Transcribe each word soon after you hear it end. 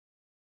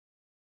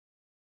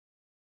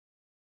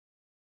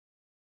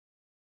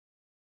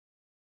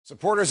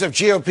Supporters of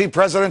GOP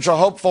presidential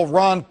hopeful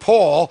Ron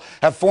Paul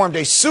have formed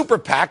a super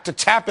PAC to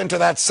tap into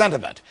that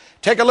sentiment.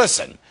 Take a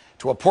listen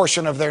to a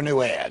portion of their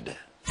new ad.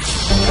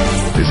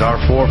 As our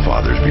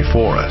forefathers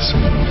before us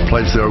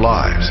pledged their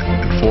lives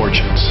and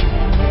fortunes,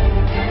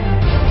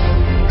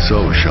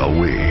 so shall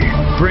we.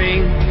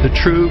 Bring the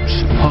troops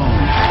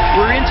home.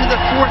 We're into the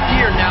fourth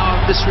year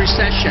now of this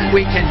recession.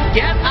 We can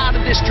get out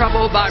of this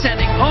trouble by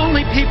sending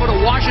only people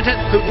to Washington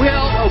who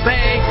will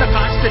obey the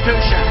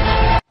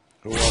Constitution.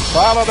 Who will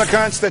follow the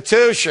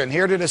Constitution.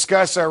 Here to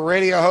discuss our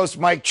radio host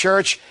Mike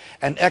Church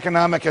and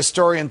economic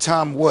historian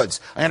Tom Woods.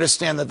 I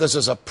understand that this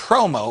is a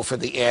promo for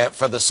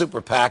the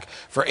Super PAC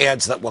for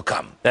ads that will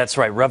come. That's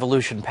right.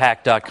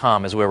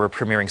 RevolutionPAC.com is where we're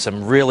premiering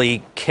some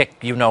really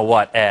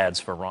kick-you-know-what ads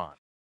for Ron.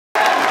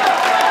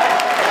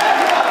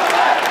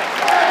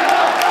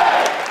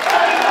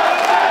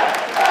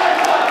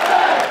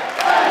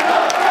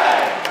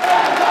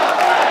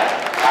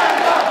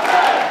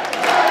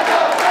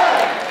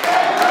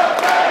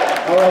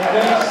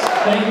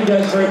 Thank you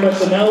guys very much.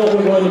 So now what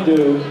we're going to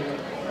do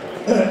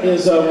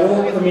is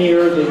world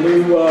premiere the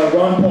new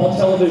Ron Paul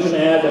television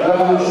ad that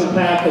Revolution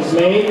PAC has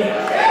made.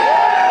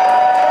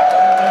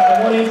 I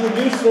want to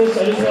introduce this.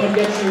 I just want to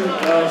get you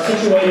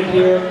situated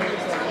here.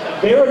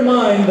 Bear in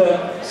mind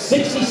that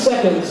 60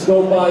 seconds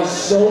go by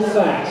so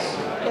fast.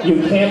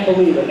 You can't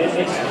believe it. And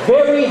it's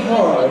very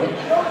hard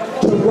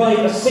to write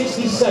a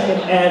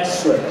 60-second ad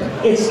script.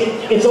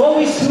 It's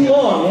always too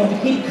long. You have to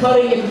keep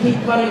cutting,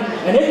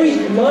 and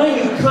every line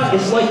you cut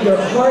is like your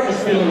heart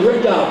is being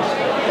ripped out.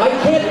 I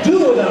can't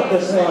do without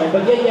this line,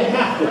 but yet you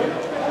have to.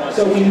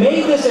 So we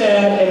made this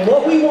ad, and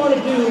what we want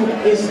to do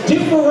is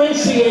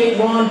differentiate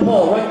Ron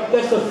Paul, right?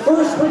 That's the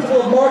first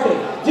principle of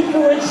marketing.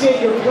 Differentiate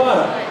your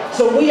product.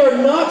 So we are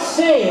not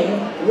saying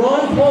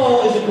Ron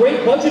Paul is a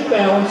great budget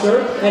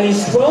balancer and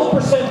he's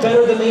 12%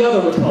 better than the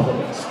other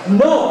Republicans.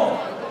 No.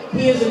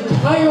 He is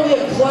entirely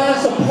a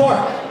class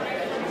apart.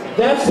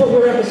 That's what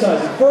we're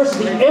emphasizing. First,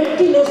 the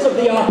emptiness of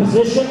the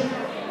opposition,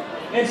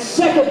 and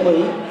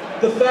secondly,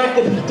 the fact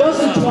that he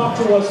doesn't talk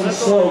to us in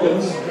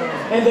slogans,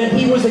 and that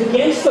he was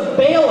against the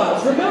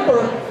bailouts.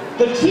 Remember,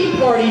 the Tea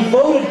Party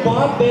voted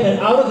Bob Bennett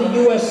out of the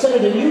U.S.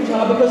 Senate in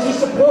Utah because he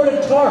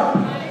supported TARP.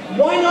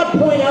 Why not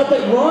point out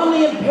that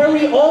Romney and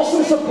Perry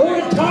also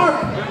supported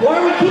TARP? Why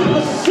are we keeping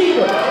this a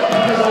secret?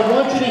 Because I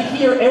want you to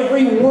hear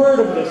every word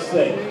of this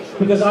thing.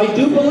 Because I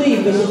do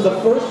believe this is the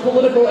first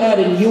political ad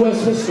in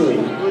U.S.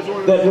 history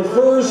that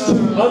refers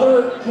to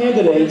other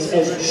candidates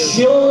as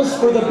shills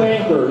for the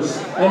bankers,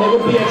 and it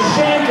would be a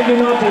shame for you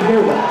not to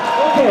hear that.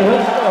 Okay,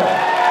 let's go.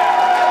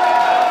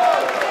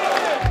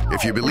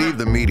 If you believe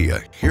the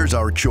media, here's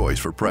our choice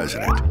for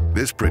president.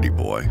 This pretty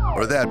boy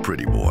or that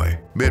pretty boy.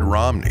 Mitt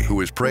Romney, who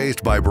was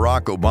praised by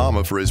Barack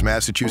Obama for his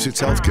Massachusetts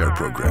healthcare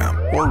program.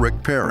 Or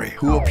Rick Perry,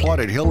 who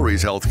applauded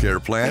Hillary's healthcare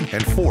plan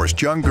and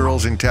forced young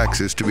girls in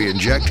Texas to be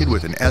injected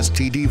with an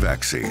STD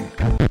vaccine.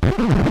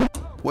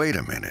 Wait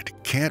a minute,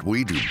 can't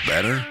we do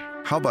better?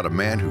 How about a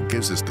man who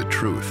gives us the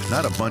truth,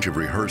 not a bunch of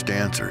rehearsed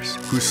answers,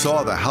 who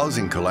saw the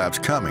housing collapse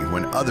coming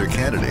when other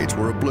candidates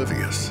were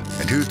oblivious,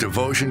 and whose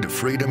devotion to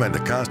freedom and the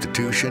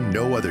Constitution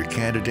no other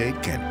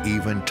candidate can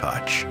even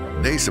touch?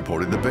 They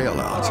supported the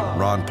bailouts.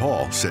 Ron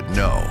Paul said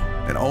no.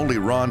 And only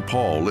Ron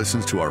Paul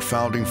listens to our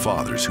founding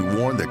fathers who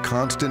warned that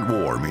constant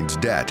war means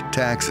debt,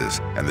 taxes,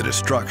 and the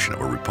destruction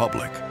of a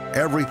republic.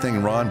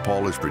 Everything Ron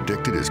Paul has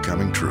predicted is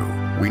coming true.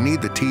 We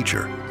need the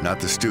teacher, not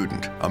the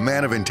student. A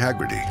man of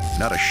integrity,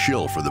 not a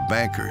shill for the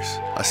bankers.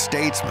 A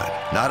statesman,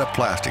 not a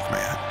plastic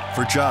man.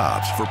 For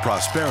jobs, for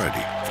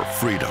prosperity, for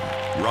freedom.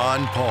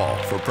 Ron Paul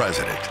for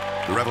president.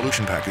 The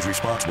Revolution PAC is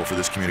responsible for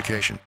this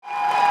communication. All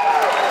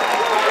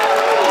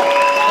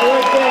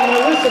right, gang,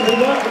 now listen, we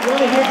want to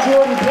hear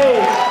Jordan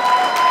Page.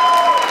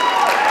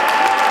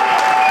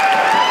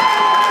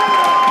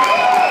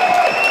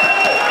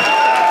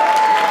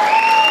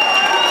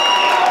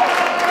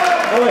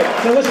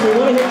 Now listen, we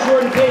want to hear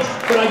Jordan Page,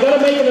 but I got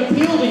to make an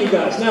appeal to you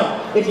guys.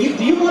 Now, do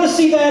you want to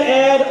see that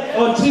ad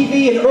on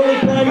TV in early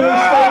primary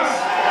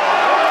states?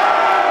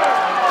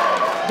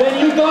 Then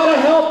you got to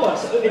help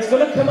us. It's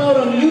going to come out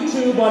on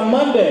YouTube on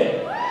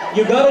Monday.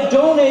 You got to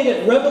donate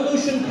at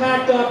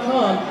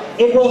RevolutionPAC.com.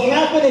 It will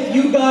happen if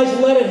you guys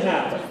let it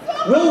happen.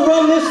 We'll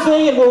run this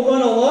thing, and we'll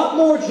run a lot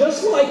more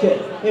just like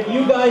it if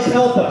you guys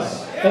help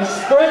us. And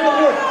spread the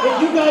word.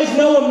 If you guys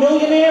know a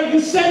millionaire, you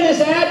send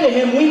this ad to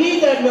him. We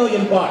need that $1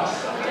 million.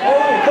 All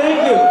right,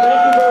 thank you.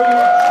 Thank you very much.